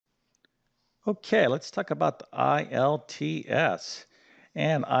Okay, let's talk about the ILTS.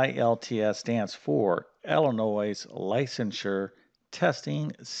 And ILTS stands for Illinois Licensure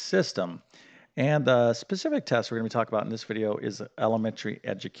Testing System. And the specific test we're going to be talking about in this video is the Elementary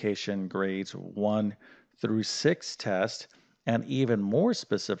Education Grades 1 through 6 test. And even more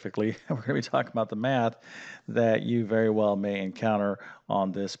specifically, we're going to be talking about the math that you very well may encounter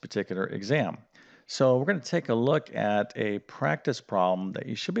on this particular exam. So we're going to take a look at a practice problem that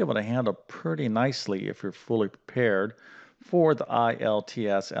you should be able to handle pretty nicely if you're fully prepared for the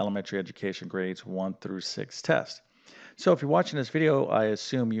ILTS Elementary Education Grades 1 through 6 test. So if you're watching this video, I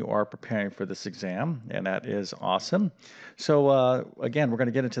assume you are preparing for this exam, and that is awesome. So again, we're going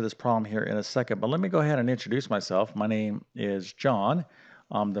to get into this problem here in a second, but let me go ahead and introduce myself. My name is John.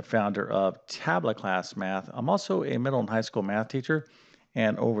 I'm the founder of Tablet Class Math. I'm also a middle and high school math teacher,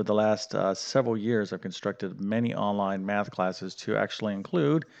 and over the last several years, I've constructed many online math classes to actually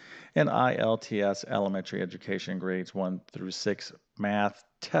include an ILTS Elementary Education Grades 1 through 6 math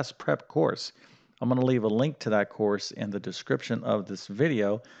test prep course. I'm going to leave a link to that course in the description of this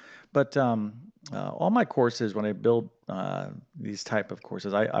video. But all my courses, when I build these type of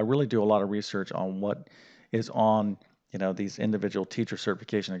courses, I really do a lot of research on what is on these individual teacher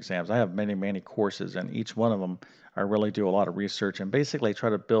certification exams. I have many, many courses, and each one of them I really do a lot of research and basically try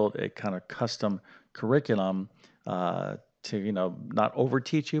to build a kind of custom curriculum to not over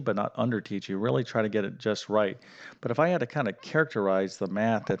teach you but not under teach you, really try to get it just right. But if I had to kind of characterize the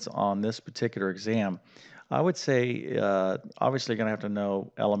math that's on this particular exam, I would say obviously you're going to have to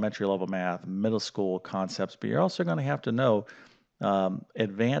know elementary level math, middle school concepts, but you're also going to have to know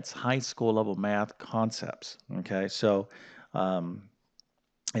advanced high school level math concepts. Okay, so um,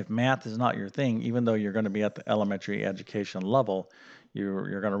 if math is not your thing, even though you're going to be at the elementary education level,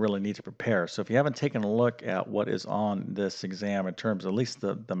 you're going to really need to prepare. So if you haven't taken a look at what is on this exam in terms, at least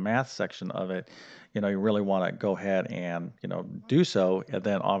the math section of it, you really want to go ahead and do so, and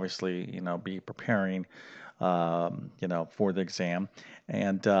then obviously be preparing, for the exam.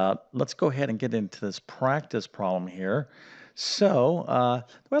 And let's go ahead and get into this practice problem here. So the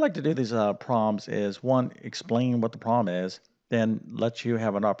way I like to do these problems is one, explain what the problem is, then let you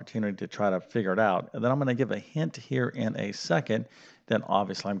have an opportunity to try to figure it out. And then I'm going to give a hint here in a second. Then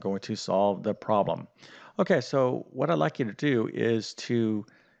obviously I'm going to solve the problem. Okay, so what I'd like you to do is to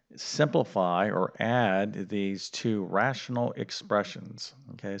simplify or add these two rational expressions.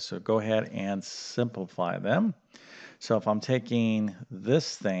 Okay, so go ahead and simplify them. So if I'm taking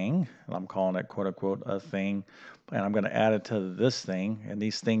this thing, and I'm calling it quote unquote a thing, and I'm going to add it to this thing, and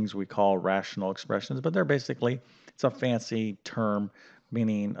these things we call rational expressions, but they're basically, it's a fancy term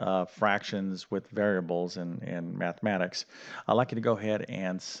meaning fractions with variables in mathematics. I'd like you to go ahead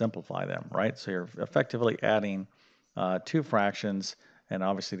and simplify them, right? So you're effectively adding two fractions, and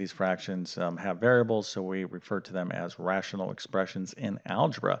obviously these fractions have variables, so we refer to them as rational expressions in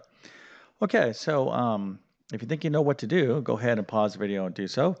algebra. Okay, so if you think you know what to do, go ahead and pause the video and do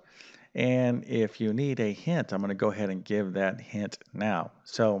so. And if you need a hint, I'm going to go ahead and give that hint now.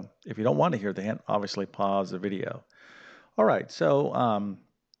 So if you don't want to hear the hint, obviously pause the video. All right, so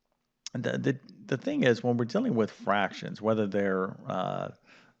the thing is, when we're dealing with fractions, whether they're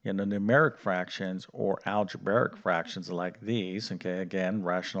numeric fractions or algebraic fractions like these, okay, again,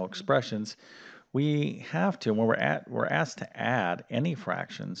 rational expressions, we have to, when we're asked to add any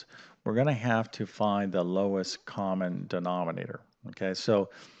fractions, we're going to have to find the lowest common denominator. Okay,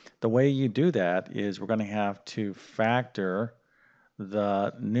 so the way you do that is we're going to have to factor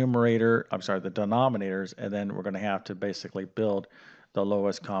the numerator, I'm sorry, the denominators, and then we're going to have to basically build the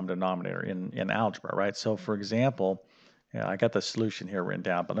lowest common denominator in algebra, right? So for example, yeah, I got the solution here written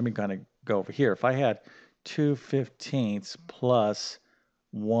down, but let me kind of go over here. If I had 2/15 plus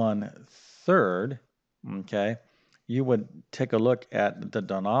 1/3, okay, you would take a look at the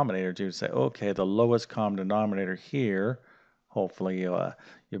denominator to say, okay, the lowest common denominator here, hopefully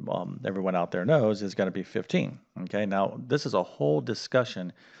everyone out there knows, is going to be 15. Okay, now this is a whole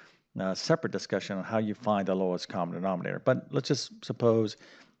discussion, separate discussion on how you find the lowest common denominator. But let's just suppose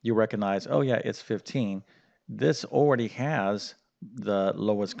you recognize, oh yeah, it's 15. This already has the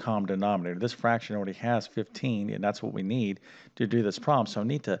lowest common denominator. This fraction already has 15, and that's what we need to do this problem. So I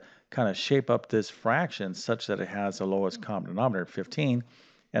need to kind of shape up this fraction such that it has the lowest common denominator, 15.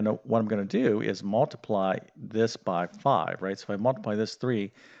 And what I'm going to do is multiply this by 5, right? So if I multiply this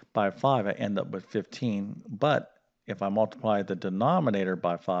 3 by 5, I end up with 15. But if I multiply the denominator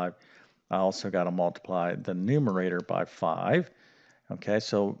by 5, I also got to multiply the numerator by 5. Okay,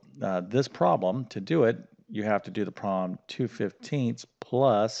 so this problem, to do it, you have to do the problem 2/15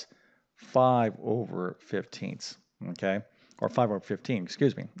 plus 5/15, okay? Or 5/15,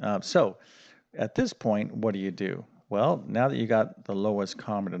 excuse me. So at this point, what do? Well, now that you got the lowest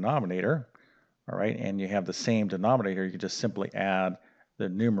common denominator, all right, and you have the same denominator, you can just simply add the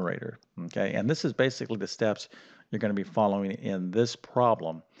numerator, okay? And this is basically the steps you're going to be following in this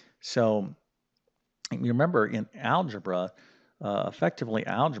problem. So you remember in algebra, effectively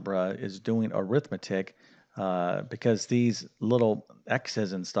algebra is doing arithmetic because these little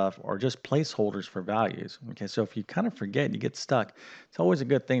x's and stuff are just placeholders for values. Okay, so if you kind of forget, you get stuck. It's always a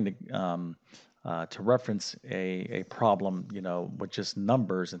good thing to reference a problem, with just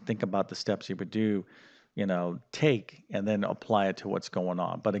numbers and think about the steps you would do, take and then apply it to what's going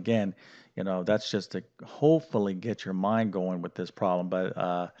on. But again, that's just to hopefully get your mind going with this problem.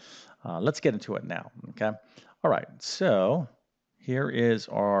 But let's get into it now, okay? All right, so here is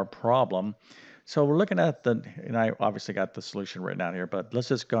our problem. So we're looking at and I obviously got the solution written out here, but let's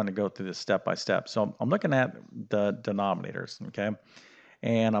just go through this step by step. So I'm looking at the denominators, okay?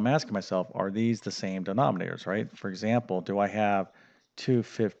 And I'm asking myself, are these the same denominators, right? For example, do I have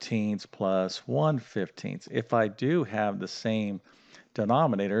 2/15 plus 1/15? If I do have the same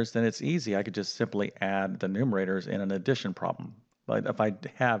denominators, then it's easy. I could just simply add the numerators in an addition problem. But if I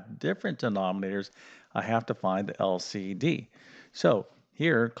have different denominators, I have to find the LCD. So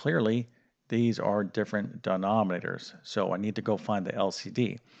here, clearly, these are different denominators. So I need to go find the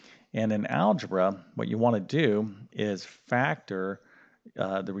LCD. And in algebra, what you want to do is factor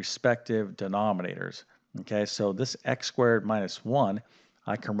the respective denominators. Okay, so this x squared minus 1,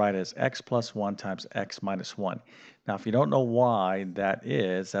 I can write as x plus 1 times x minus 1. Now, if you don't know why that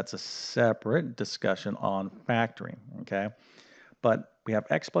is, that's a separate discussion on factoring, okay? But we have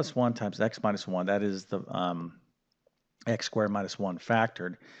x plus 1 times x minus 1. That is the x squared minus 1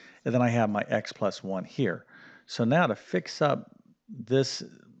 factored. And then I have my x plus 1 here. So now to fix up this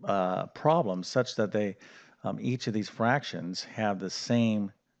problem such that each of these fractions have the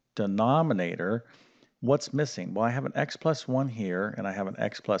same denominator, what's missing? Well, I have an x plus 1 here, and I have an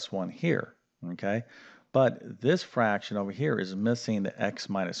x plus 1 here, okay? But this fraction over here is missing the x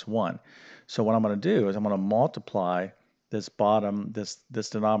minus 1. So what I'm going to do is I'm going to multiply this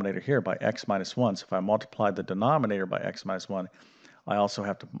denominator here by x minus 1. So if I multiply the denominator by x minus 1, I also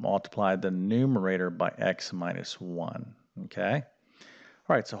have to multiply the numerator by x minus 1, okay?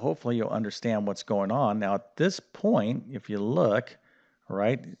 All right, so hopefully you'll understand what's going on. Now at this point, if you look,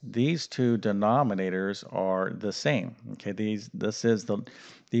 right, these two denominators are the same. Okay,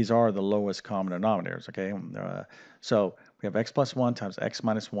 these are the lowest common denominators. Okay, so we have x plus 1 times x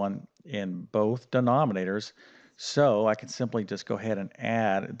minus 1 in both denominators. So I can simply just go ahead and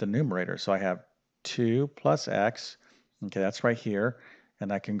add the numerator. So I have 2 plus x. Okay, that's right here.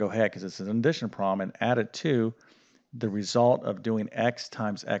 And I can go ahead, because this is an addition problem, and add it to the result of doing x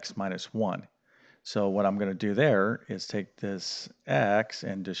times x minus 1. So what I'm going to do there is take this x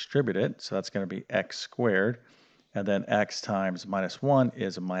and distribute it. So that's going to be x squared. And then x times minus 1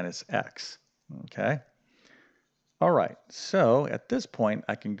 is minus x. Okay. All right. So at this point,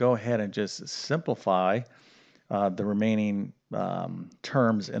 I can go ahead and just simplify the remaining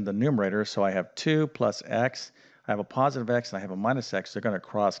terms in the numerator. So I have 2 plus x. I have a positive x and I have a minus x. They're going to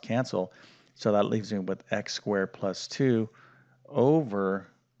cross cancel. So that leaves me with x squared plus 2 over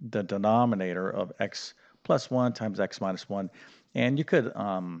the denominator of x plus 1 times x minus 1. And you could,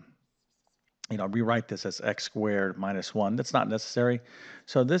 rewrite this as x squared minus 1. That's not necessary.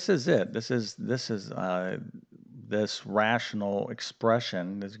 So this is it. This is this rational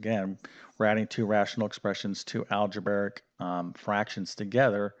expression. Again, we're adding two rational expressions, two algebraic fractions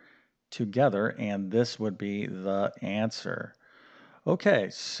together, and this would be the answer. Okay,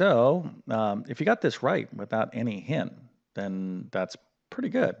 so if you got this right without any hint, then that's pretty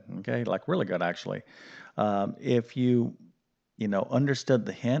good. Okay, like really good actually. If you understood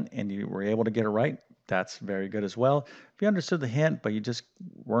the hint and you were able to get it right, that's very good as well. If you understood the hint but you just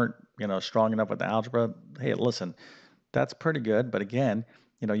weren't strong enough with the algebra, hey, listen, that's pretty good. But again,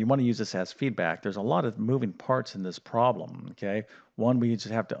 you want to use this as feedback. There's a lot of moving parts in this problem. Okay, one, we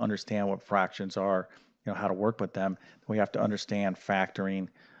just have to understand what fractions are, how to work with them. We have to understand factoring,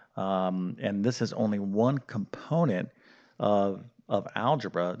 and this is only one component of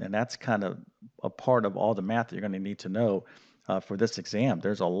algebra, and that's kind of a part of all the math that you're going to need to know for this exam.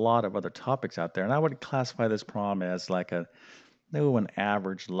 There's a lot of other topics out there, and I would classify this problem as like an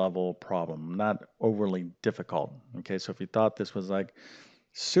average level problem, not overly difficult. Okay, so if you thought this was like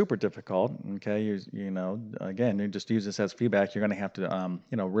super difficult, okay, again, you just use this as feedback. You're going to have to,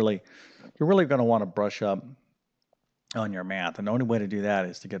 you're really going to want to brush up on your math, and the only way to do that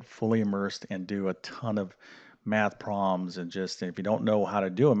is to get fully immersed and do a ton of math problems, and just if you don't know how to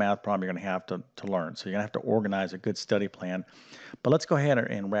do a math problem, you're going to have to learn. So you're going to have to organize a good study plan. But let's go ahead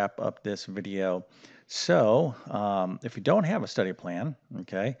and wrap up this video. So if you don't have a study plan,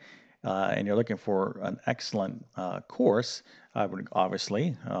 okay, and you're looking for an excellent course, I would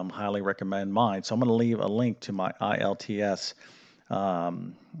obviously highly recommend mine. So I'm going to leave a link to my ILTS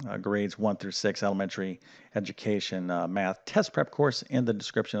grades 1 through 6 elementary education math test prep course in the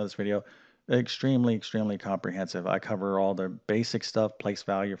description of this video. Extremely comprehensive. I cover all the basic stuff, place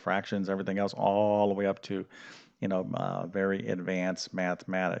value, fractions, everything else, all the way up to very advanced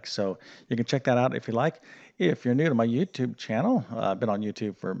mathematics. So you can check that out if you like. If you're new to my YouTube channel, I've been on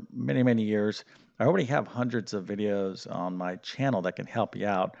YouTube for many years. I already have hundreds of videos on my channel that can help you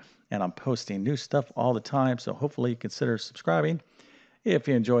out, and I'm posting new stuff all the time. So hopefully you consider subscribing. If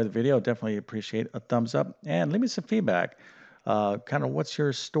you enjoy the video, definitely appreciate a thumbs up and leave me some feedback. Kind of what's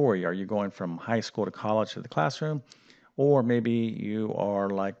your story? Are you going from high school to college to the classroom? Or maybe you are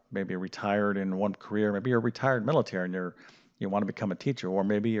like maybe retired in one career. Maybe you're retired military and you want to become a teacher. Or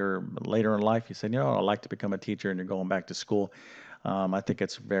maybe you're later in life, you say, I'd like to become a teacher, and you're going back to school. I think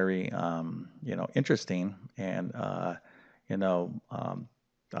it's very, interesting and, you know, um,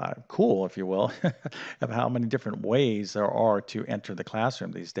 cool, if you will, of how many different ways there are to enter the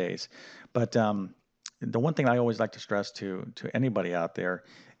classroom these days. But the one thing I always like to stress to anybody out there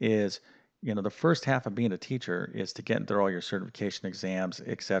is, the first half of being a teacher is to get through all your certification exams,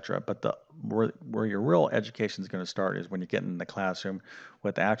 etc. But where your real education is going to start is when you get in the classroom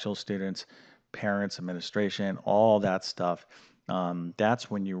with actual students, parents, administration, all that stuff.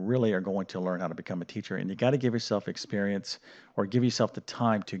 That's when you really are going to learn how to become a teacher, and you got to give yourself experience or give yourself the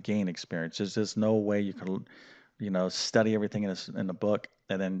time to gain experience. There's just no way you can, study everything in a book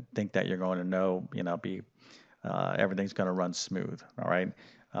and then think that you're going to know, be everything's going to run smooth. All right.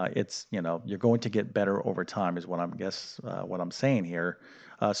 It's, you're going to get better over time is what I'm saying here.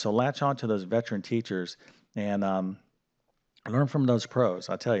 So latch on to those veteran teachers and learn from those pros.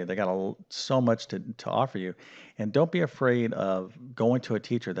 I tell you, they got so much to offer you. And don't be afraid of going to a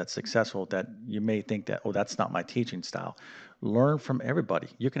teacher that's successful that you may think that, oh, that's not my teaching style. Learn from everybody.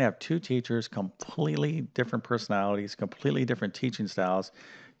 You can have two teachers, completely different personalities, completely different teaching styles,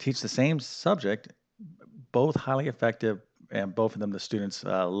 teach the same subject, both highly effective, and both of them, the students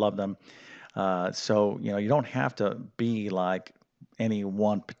love them. So, you don't have to be like any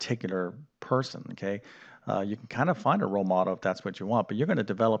one particular person, okay? You can kind of find a role model if that's what you want, but you're going to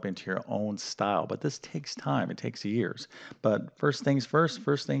develop into your own style. But this takes time, it takes years. But first things first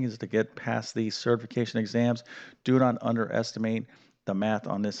thing is to get past these certification exams. Do not underestimate the math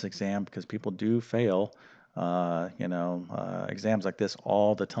on this exam because people do fail. Exams like this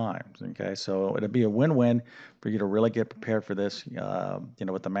all the time. Okay, so it'll be a win-win for you to really get prepared for this.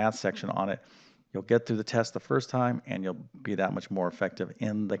 With the math section on it, you'll get through the test the first time, and you'll be that much more effective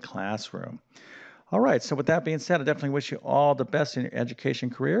in the classroom. All right. So with that being said, I definitely wish you all the best in your education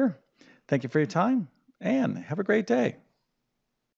career. Thank you for your time, and have a great day.